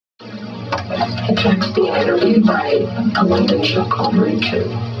Jack's being interviewed by a London show called Freakout.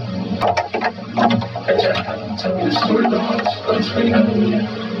 Hey Jack, tell me the story about what's Freakout.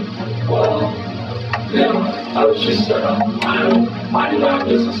 Well, I was just minding my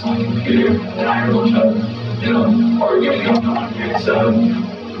business on the computer, and I heard a bunch of, arguing going on here. So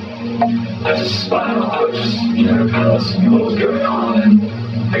I was just, kind of listening to what was going on, and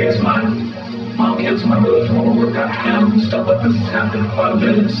I guess my mom canceled my religion when we worked out camp and stuff like this is happening quite a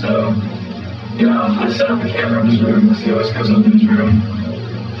bit. So, I set up a camera in his room, because he always goes up in his room,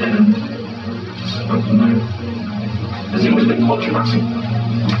 and just went from there. Has he always been controversial?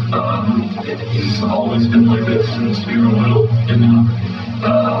 He's always been like this since we were little,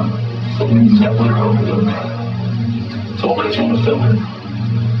 he's definitely over the told me to film it.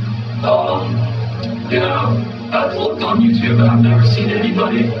 I've looked on YouTube and I've never seen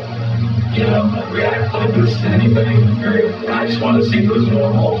anybody, react like this to anything. I just wanted to see if it was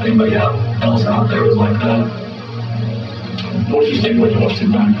normal, if anybody else out there was like that. What did you think when you watched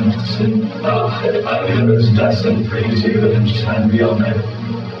it back? I mean, it was destined for YouTube and just had to be on there.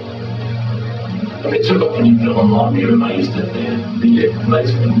 It took up when you film a long video, I used to the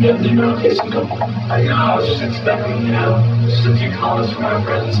amount of cases come. I was just expecting, just a few comments from my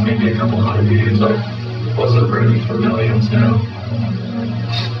friends, maybe a couple hundred views. I wasn't ready for millions, a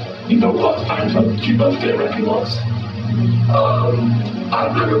lot of times how did you both get recognized?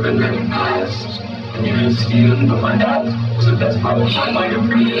 I've never been recognized. Steven, but my dad was the best part of my life,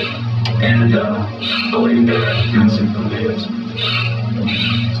 and the lady that doing some videos.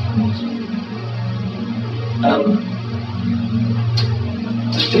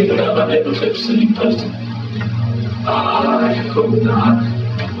 Just thinking about my paper clips that you posted. I hope not.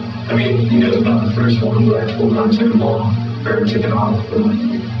 I mean, about the first one where I pulled on took it off,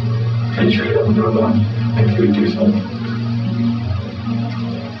 pretty sure it doesn't go on. I could do something.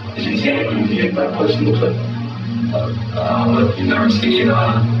 Did you see anything you did by posting the clip? If you've never seen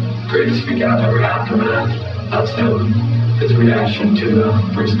Greatest Freakout Ever Aftermath, that's his reaction to the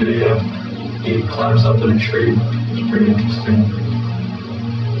first video. He climbs up in a tree. It's pretty interesting.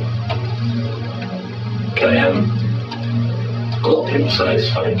 Okay, a lot of people say it's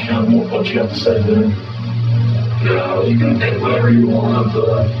fake. What do you have to say there? You can think whatever you want,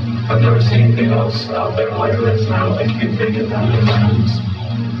 but I've never seen anything else out there like this, and I don't think you can think it that many times.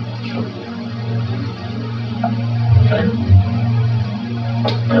 Okay.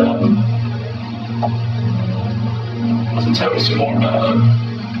 Tell me some more about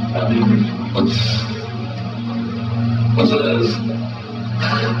what's this?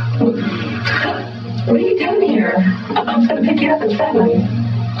 What are you doing here? I'm going to pick you up at 7.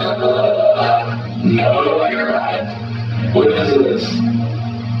 No, you're right. What is this?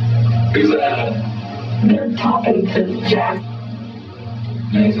 Who's that? They're talking to Jack.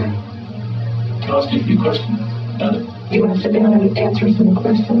 Amazing. Can I ask you a few questions? You want to sit down and answer some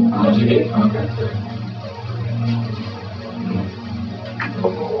questions? Okay.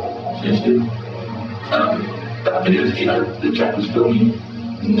 Yes, dude. That video that Jack was filming?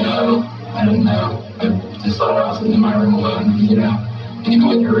 No, I don't know. I just thought I was in my room alone, when you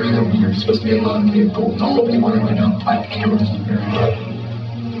go in your room, you're supposed to be alone, people don't look anywhere, we don't have cameras in your room.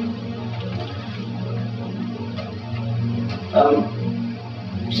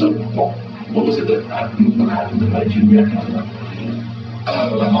 So, what was it that happened that made you react like that?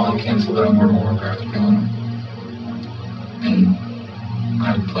 My mom canceled that World of Warcraft account. And I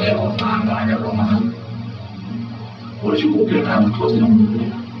play it all the time, but I got real mad. What did you get around the closing on the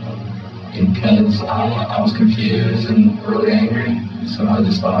video? Because I was confused and really angry, so I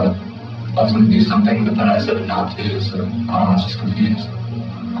just thought I was going to do something, but then I said not to, so I was just confused.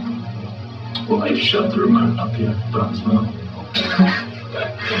 Well, I shut the remote up here, but as well.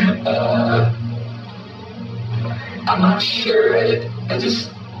 I'm not sure. I was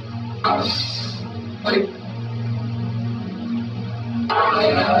like,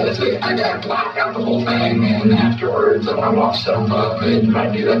 I got blacked out the whole thing, and afterwards, when I watched stuff up, and I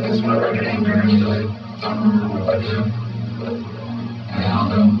do that because whenever I get angry, I don't remember what I do. But I don't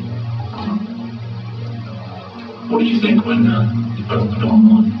know. What did you think when you posted it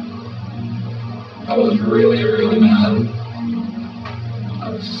online? I was really, really mad.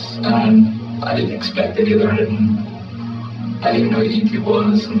 I didn't expect it either. I didn't even know what YouTube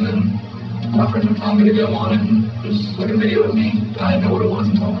was, and then my friends were telling me to go on it and just look at a video with me. I didn't know what it was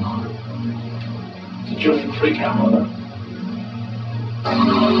until I went on it. Did you ever freak out on it?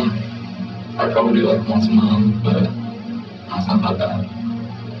 I probably do like once a month, but that's not that bad.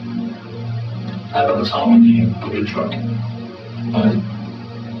 How about the time when you put your truck?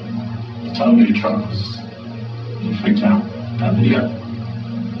 The time when your truck was, you freaked out, that video?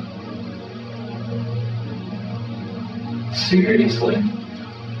 Seriously.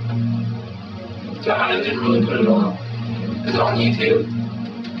 So I didn't really put it on. Is it on YouTube?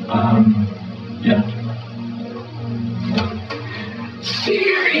 Yeah.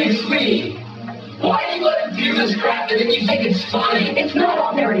 Seriously? Why do you let him do this crap and then you think it's funny? It's not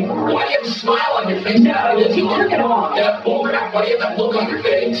on there anymore. Why do you have a smile on your face? No, he took it off. That bullcrap, why do you have that look on your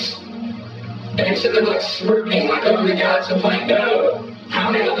face? And you're sitting there like smirking, like, oh my god, so funny. No. How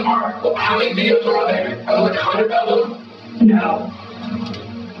many of them are? Well, how many videos are there? Are there like 100 of them? No.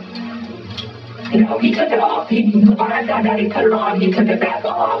 No, he took it off. When I found out he put it on, he took it back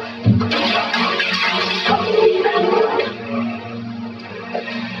off.